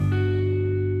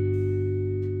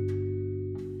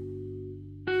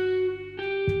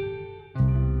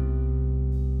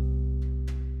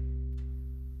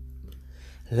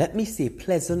Let me say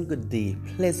pleasant good day,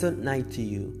 pleasant night to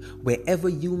you, wherever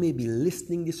you may be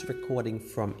listening this recording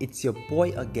from. It's your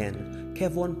boy again,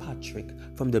 Kevon Patrick,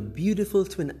 from the beautiful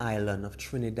twin island of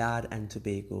Trinidad and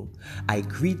Tobago. I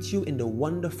greet you in the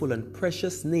wonderful and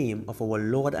precious name of our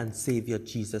Lord and Savior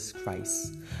Jesus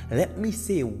Christ. Let me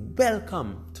say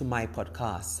welcome to my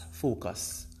podcast,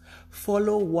 Focus.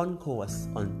 Follow one course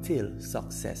until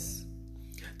success.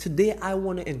 Today I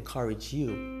want to encourage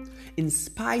you. In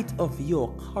spite of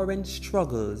your current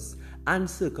struggles and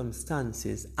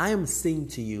circumstances, I am saying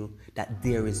to you that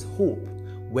there is hope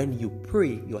when you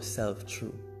pray yourself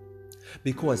through.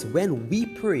 Because when we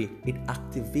pray, it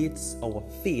activates our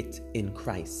faith in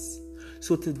Christ.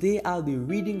 So today I'll be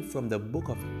reading from the book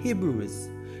of Hebrews,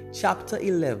 chapter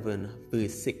 11,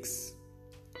 verse 6.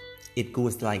 It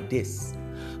goes like this: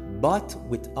 "But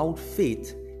without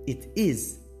faith it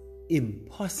is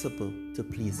impossible to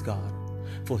please God.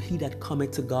 For he that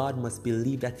cometh to God must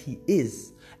believe that he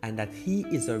is, and that he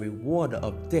is a rewarder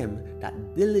of them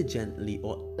that diligently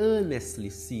or earnestly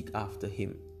seek after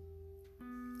him."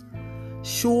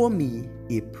 Show me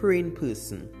a praying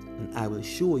person, and I will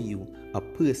show you a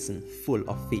person full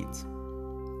of faith.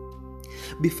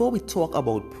 Before we talk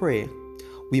about prayer,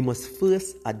 we must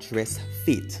first address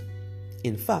faith.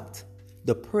 In fact,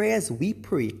 the prayers we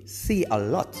pray say a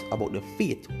lot about the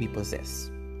faith we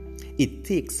possess. It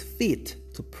takes faith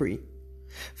to pray.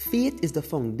 Faith is the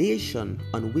foundation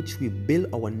on which we build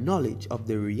our knowledge of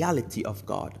the reality of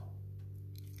God.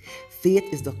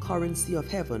 Faith is the currency of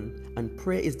heaven, and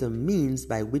prayer is the means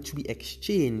by which we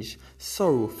exchange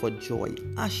sorrow for joy,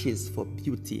 ashes for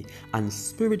beauty, and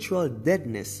spiritual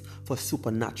deadness for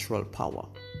supernatural power.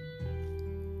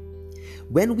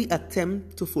 When we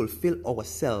attempt to fulfill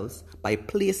ourselves by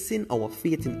placing our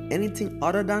faith in anything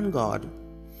other than God,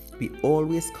 we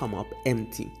always come up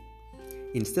empty.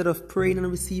 Instead of praying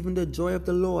and receiving the joy of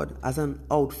the Lord as an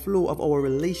outflow of our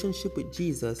relationship with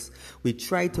Jesus, we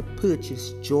try to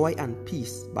purchase joy and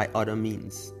peace by other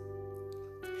means.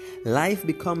 Life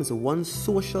becomes one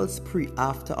social spree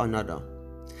after another.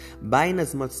 Buying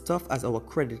as much stuff as our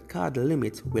credit card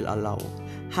limit will allow,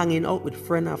 hanging out with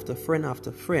friend after friend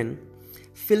after friend,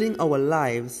 filling our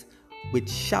lives with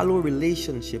shallow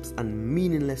relationships and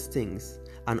meaningless things,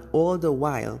 and all the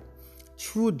while,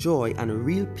 true joy and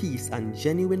real peace and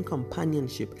genuine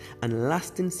companionship and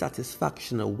lasting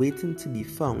satisfaction are waiting to be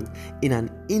found in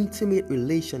an intimate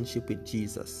relationship with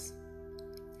Jesus.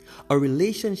 A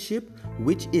relationship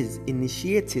which is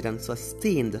initiated and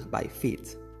sustained by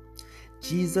faith.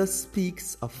 Jesus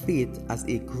speaks of faith as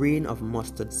a grain of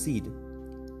mustard seed.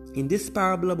 In this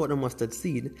parable about the mustard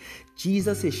seed,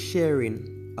 Jesus is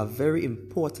sharing a very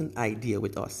important idea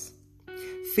with us.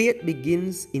 Faith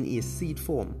begins in a seed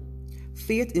form.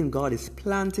 Faith in God is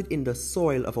planted in the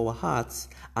soil of our hearts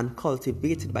and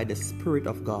cultivated by the Spirit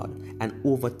of God. And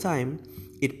over time,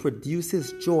 it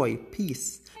produces joy,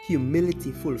 peace,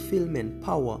 humility, fulfillment,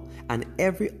 power, and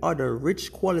every other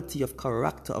rich quality of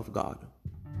character of God.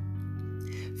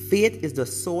 Faith is the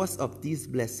source of these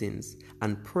blessings,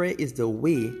 and prayer is the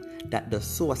way that the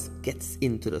source gets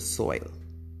into the soil.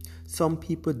 Some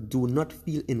people do not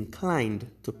feel inclined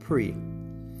to pray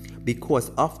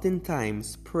because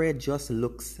oftentimes prayer just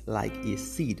looks like a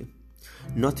seed.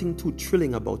 Nothing too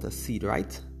thrilling about a seed,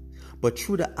 right? But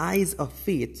through the eyes of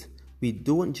faith, we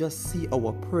don't just see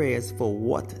our prayers for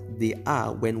what they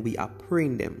are when we are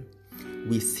praying them.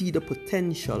 We see the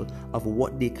potential of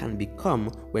what they can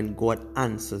become when God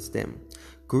answers them.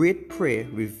 Great prayer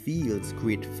reveals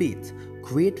great faith.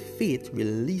 Great faith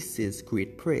releases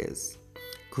great prayers.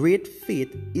 Great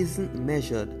faith isn't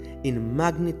measured in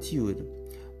magnitude,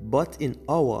 but in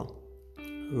our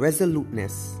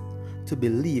resoluteness to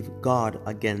believe God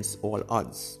against all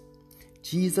odds.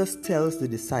 Jesus tells the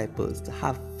disciples to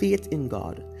have faith in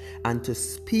God and to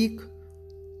speak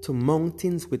to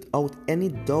mountains without any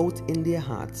doubt in their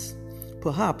hearts.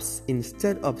 Perhaps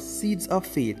instead of seeds of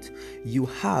faith, you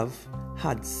have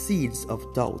had seeds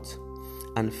of doubt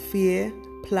and fear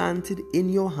planted in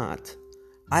your heart.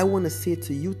 I want to say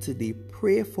to you today,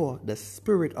 pray for the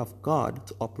Spirit of God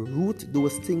to uproot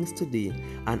those things today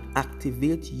and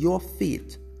activate your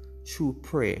faith through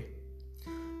prayer.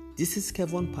 This is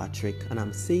Kevon Patrick, and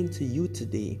I'm saying to you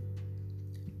today,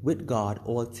 with God,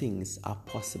 all things are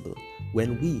possible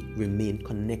when we remain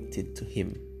connected to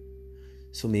Him.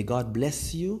 So may God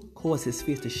bless you, cause His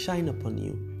face to shine upon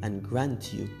you, and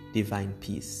grant you divine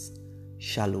peace.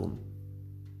 Shalom.